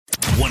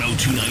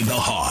1029 The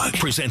Hog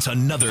presents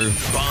another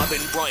Bob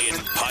and Brian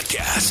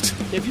podcast.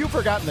 If you've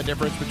forgotten the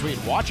difference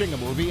between watching a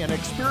movie and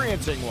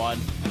experiencing one,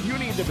 you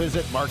need to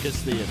visit Marcus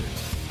Theaters.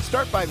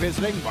 Start by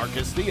visiting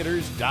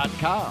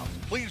marcustheaters.com.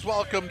 Please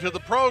welcome to the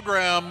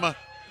program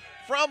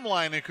from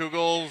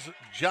Leinenkugel's,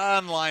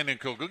 John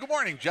Leinenkugel. Good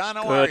morning, John.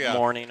 How are you? Good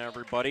morning,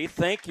 everybody.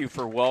 Thank you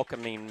for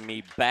welcoming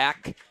me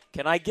back.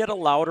 Can I get a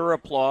louder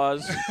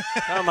applause?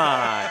 Come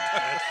on.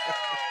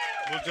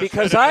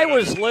 Because I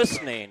was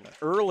listening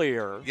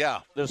earlier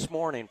this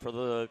morning for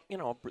the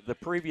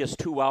previous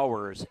 2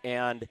 hours,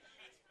 and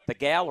the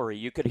gallery,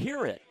 you could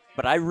hear it,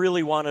 but I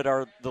really wanted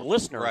the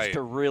listeners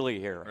to really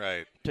hear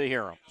it, to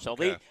hear them. So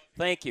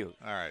thank you.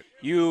 All right.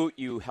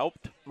 You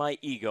helped my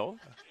ego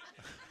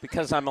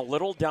because I'm a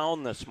little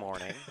down this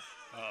morning.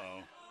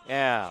 Uh-oh.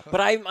 Yeah,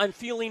 but I'm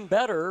feeling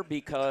better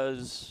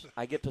because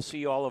I get to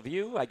see all of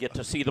you. I get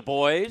to see the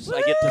boys.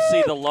 I get to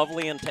see the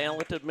lovely and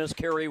talented Miss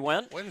Carrie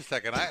Went. Wait a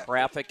second.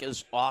 Traffic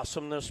is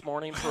awesome this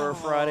morning for a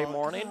Friday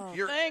morning.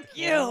 Thank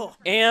you.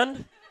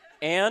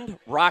 And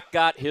Rock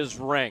got his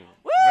ring.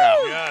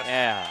 Yes.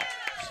 Yeah.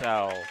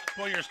 So.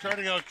 Well, you're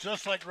starting out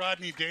just like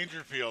Rodney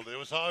Dangerfield. It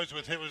was always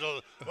with him. It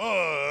was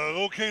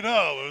all, okay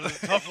now. It was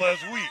tough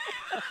last week.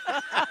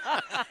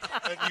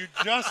 And you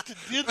just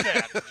did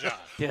that, John.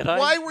 Did I?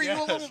 Why were you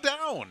a little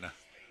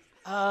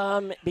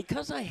down?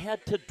 Because I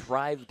had to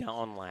drive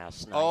down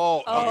last night.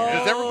 Oh.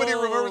 Does everybody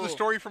remember the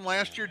story from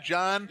last year?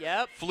 John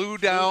flew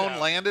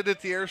down, landed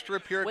at the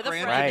airstrip here at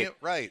Grand Canyon.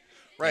 Right.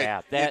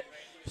 Yeah,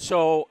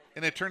 so.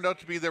 And it turned out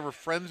to be they were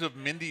friends of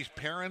Mindy's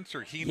parents,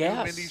 or he knew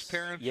Mindy's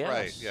parents? Yes,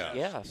 right, yeah.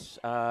 Yes,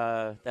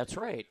 that's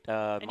right.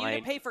 And you had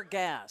to pay for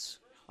gas.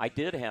 I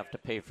did have to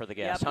pay for the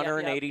gas, Yep.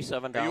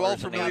 $187. Are you all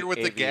familiar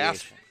with the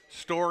gas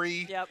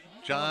story? Yep.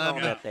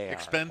 John they are,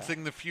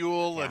 expensing the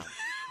fuel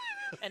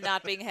And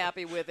not being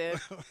happy with it.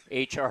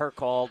 HR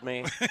called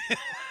me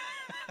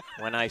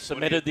when I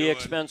submitted the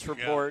expense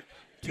report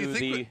to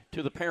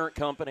the parent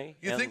company.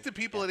 You think the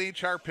people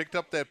at HR picked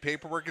up that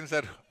paperwork and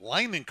said,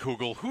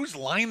 Leinenkugel? Who's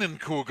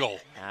Leinenkugel?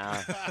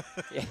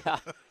 Yeah.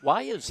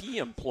 Why is he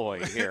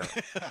employed here?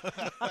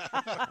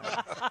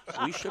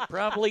 We should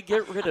probably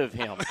get rid of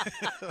him.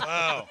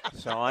 Wow.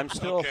 So I'm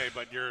still. Okay,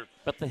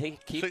 but they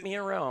keep me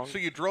around. So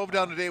you drove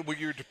down today. Were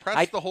you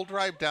depressed the whole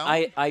drive down?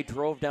 I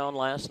drove down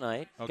last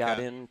night. Okay. Got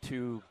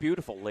into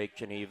beautiful Lake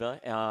Geneva.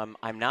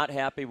 I'm not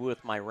happy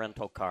with my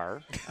rental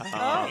car.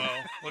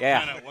 What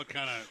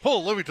kind of? Oh,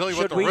 let me tell you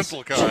about the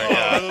rental car.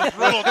 Those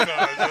rental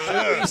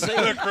cars.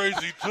 They're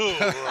crazy too.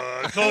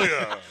 I tell you.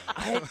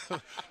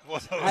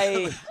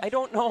 I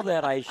don't know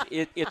that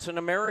it's an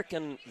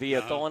American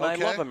vehicle, and I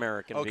love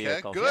American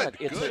vehicles. Good.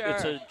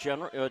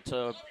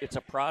 It's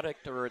a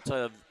product, or it's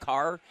a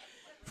car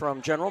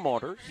from General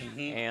Motors,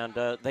 and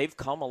they've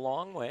come a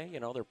long way.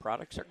 Their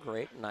products are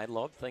great, and I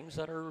love things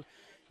that are,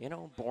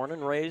 born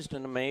and raised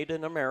and made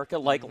in America,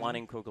 like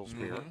Leinenkugel's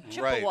beer.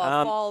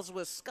 Chippewa Falls,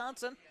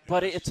 Wisconsin.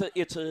 But it's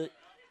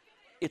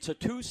a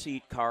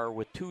two-seat car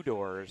with two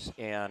doors,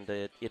 and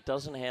it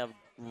doesn't have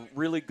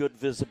really good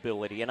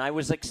visibility. And I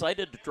was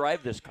excited to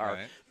drive this car,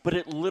 but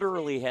it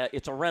literally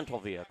it's a rental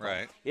vehicle.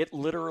 Right. It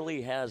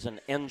literally has an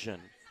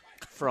engine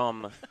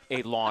from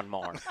a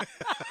lawnmower.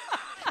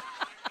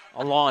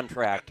 A lawn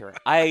tractor.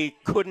 I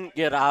couldn't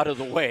get out of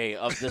the way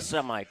of the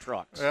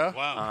semi-trucks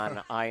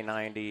on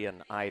I-90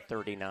 and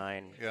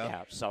I-39,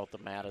 south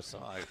of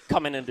Madison,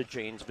 coming into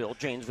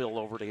Janesville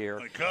over to here.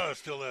 My car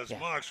still has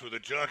marks where the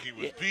jockey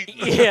was beaten.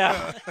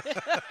 Yeah.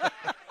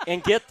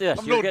 And get this.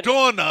 I'm no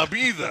doorknob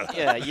either.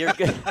 Yeah, you're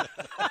good.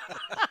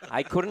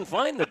 I couldn't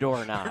find the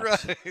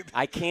doorknobs. Right.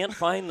 I can't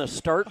find the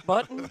start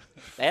button.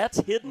 That's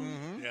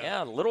hidden.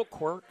 Yeah, little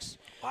quirks.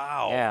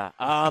 Wow. Yeah.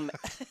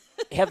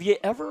 Have you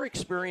ever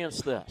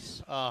experienced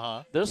this?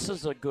 Uh-huh. This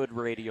is a good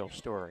radio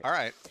story. All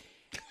right.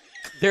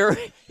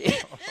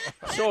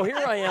 So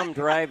here I am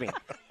driving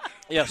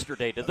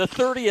yesterday to the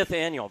 30th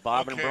annual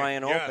Bob and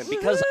Brian Open,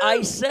 because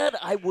I said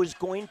I was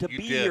going to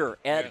be here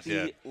at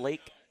the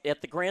lake,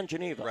 at the Grand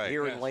Geneva,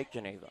 here in Lake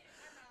Geneva.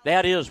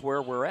 That is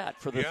where we're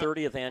at for the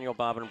 30th annual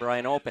Bob and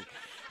Brian Open.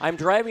 I'm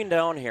driving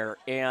down here,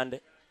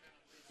 and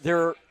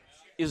there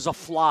is a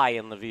fly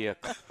in the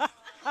vehicle.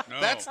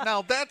 No. That's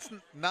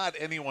not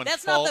anyone's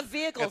That's fault. not the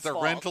vehicle's It's a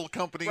fault. rental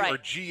company Right. or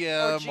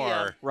GM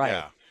or Right.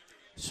 Yeah.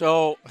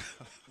 So,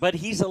 but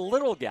he's a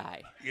little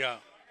guy. Yeah.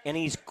 And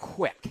he's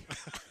quick.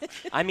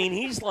 I mean,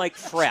 he's like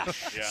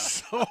fresh. Yeah.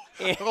 So,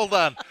 hold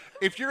on.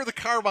 If you're the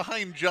car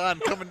behind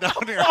John coming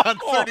down here on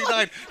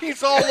 39,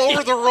 he's all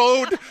over the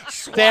road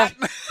swatting.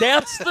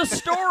 That's the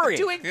story.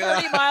 Doing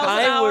 30 miles an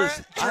hour.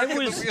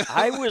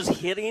 I was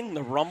hitting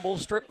the rumble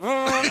strip.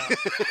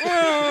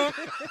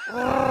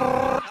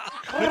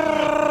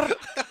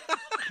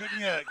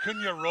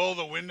 Couldn't you roll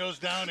the windows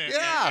down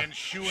and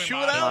shoo him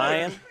out?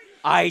 Brian,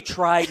 I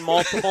tried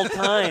multiple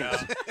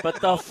times, but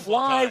the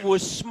fly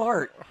was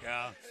smart.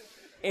 Yeah.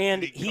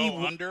 And Did he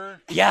go under?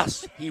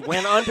 Yes, he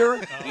went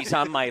under. He's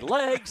on my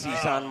legs.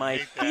 He's on my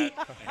feet.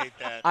 I hate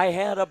that. I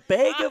had a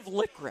bag of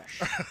licorice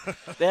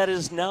that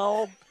is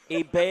now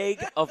a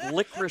bag of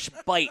licorice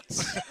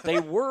bites.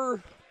 They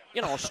were,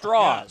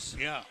 straws.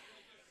 Yeah.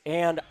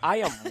 And I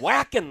am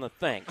whacking the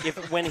thing.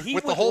 When he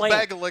with would the whole land,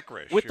 bag of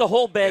licorice. With the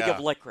whole bag of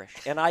licorice.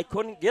 And I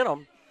couldn't get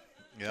him.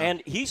 Yeah.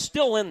 And he's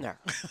still in there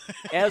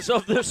as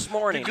of this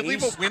morning. Did you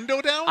leave a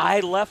window down? I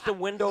left a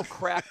window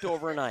cracked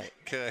overnight.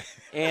 Okay.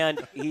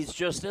 And he's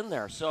just in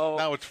there. So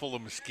now it's full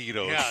of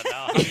mosquitoes. Yeah,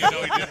 now you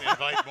know he didn't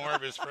invite more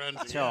of his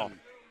friends in.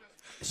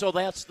 So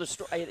that's the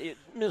story.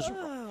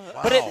 Miserable.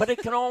 Wow. But it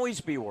can always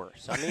be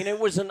worse. I mean, it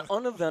was an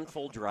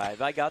uneventful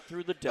drive. I got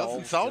through the Dells.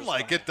 Doesn't sound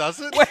like it, does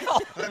it?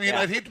 Well, I mean,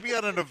 I'd hate to be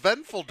on an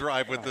eventful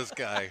drive with this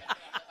guy.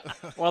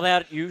 Well,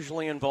 that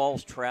usually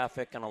involves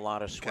traffic and a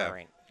lot of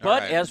swearing. Okay.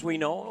 But right. as we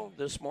know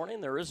this morning,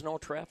 there is no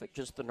traffic,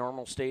 just the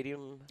normal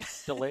stadium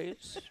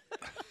delays.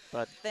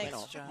 But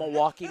Thanks, John.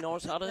 Milwaukee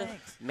knows how to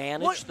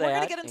manage that. We're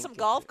going to get in some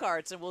golf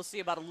carts, and we'll see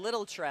about a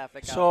little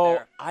traffic out so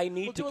there. I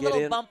need to do get a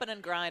little in. bumping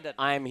and grinding.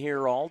 I'm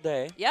here all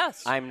day.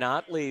 Yes. I'm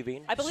not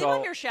leaving. I believe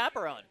I'm your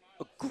chaperone.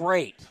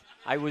 Great.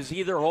 I was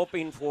either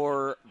hoping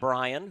for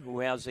Brian, who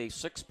has a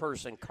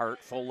 6-person cart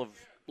full of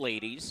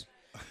ladies.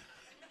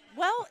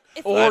 Well,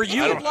 if or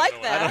you would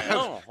like that. I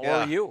don't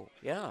know. Or you.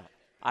 Yeah.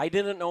 I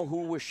didn't know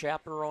who was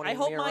chaperoning me I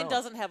hope mine around.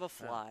 doesn't have a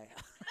fly.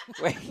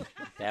 Wait,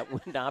 that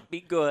would not be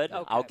good.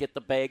 Okay. I'll get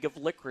the bag of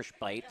licorice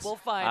bites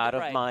out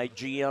of my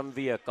GM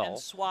vehicle. And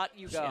swat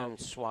you go. And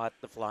swat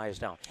the flies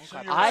down.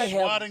 So you're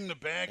swatting the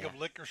bag of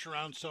licorice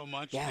around so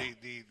much,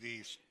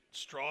 the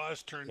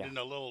straws turned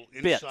into little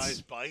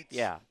inch-sized bites?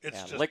 Yeah,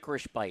 it's just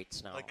licorice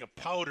bites now. like a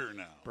powder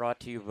now. Brought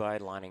to you by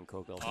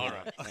Leinenkugel. All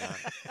right. Yeah.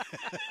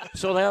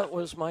 So that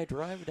was my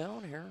drive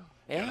down here.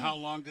 Yeah. And how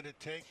long did it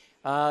take?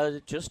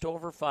 Just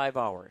over 5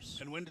 hours.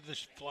 And when did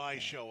this fly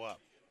show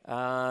up?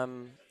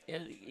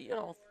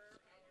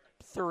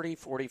 30,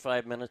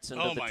 45 minutes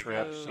into the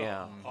trip. God. So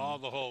yeah. All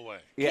the whole way.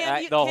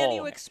 Yeah, can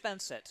you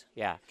expense it?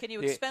 Yeah. Can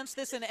you expense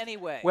this in any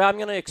way? Well, I'm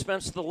going to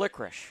expense the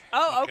licorice.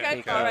 Oh, okay.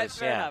 Because, all right,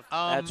 fair enough.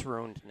 That's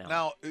ruined now.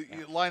 Now,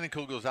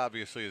 Leinenkugels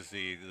obviously is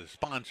the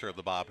sponsor of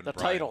the Bob and the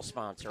Brian. title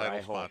sponsor,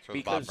 I hope. Sponsor of the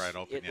because Bob Brian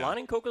Open,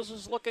 Leinenkugels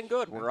is looking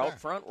good. We're out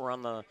front. We're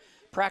on the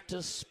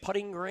practice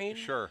putting green.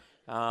 Sure.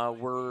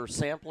 We're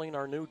sampling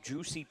our new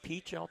Juicy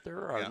Peach out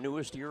there, our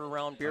newest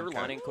year-round beer,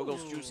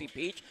 Leinenkugels Juicy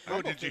Peach.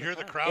 Oh, did you hear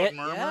the crowd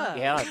murmur?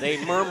 Yeah,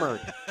 they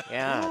murmured.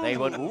 Yeah, they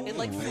went, ooh. It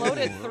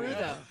floated through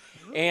them.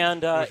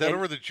 And was that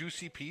over the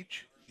Juicy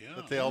Peach? Yeah.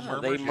 That they all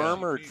murmured? They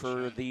murmured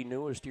for the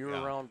newest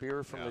year-round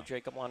beer from the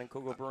Jacob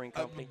Leinenkugel Brewing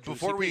Company.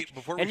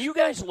 And you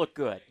guys look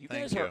good. You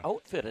guys are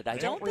outfitted. I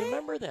don't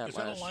remember that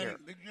last year.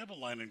 You have a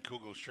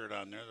Leinenkugel shirt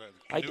on there,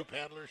 the canoe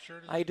paddler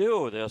shirt? I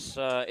do.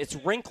 It's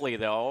wrinkly,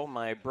 though.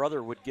 My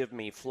brother would give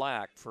me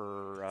flack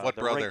for what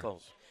the brother?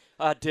 wrinkles.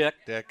 Dick.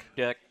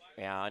 Dick.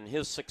 Yeah, and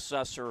his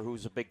successor,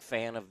 who's a big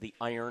fan of the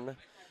iron.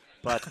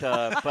 But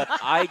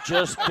I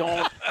just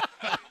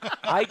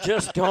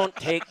don't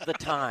take the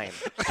time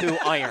to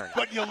iron.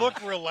 But you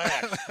look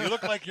relaxed. You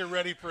look like you're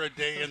ready for a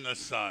day in the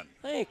sun.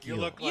 Thank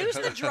you. Use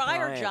the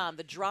dryer, John.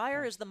 The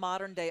dryer is the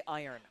modern-day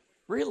iron.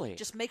 Really?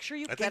 Just make sure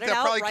you I get think it that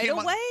out right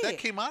away. That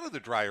came out of the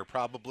dryer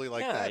probably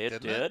like yeah, that,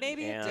 it didn't it?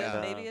 Maybe it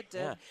did. Maybe it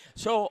did. Yeah.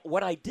 So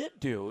what I did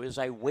do is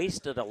I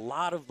wasted a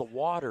lot of the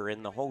water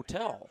in the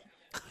hotel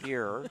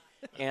here,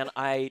 and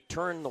I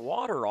turned the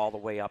water all the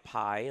way up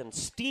high and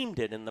steamed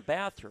it in the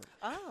bathroom.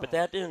 Oh. But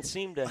that didn't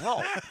seem to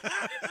help.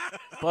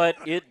 But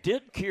it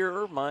did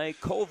cure my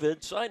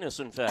COVID sinus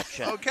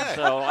infection. Okay.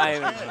 So All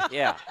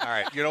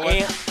right. You know what?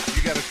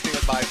 You got to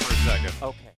stand by for a second. Okay.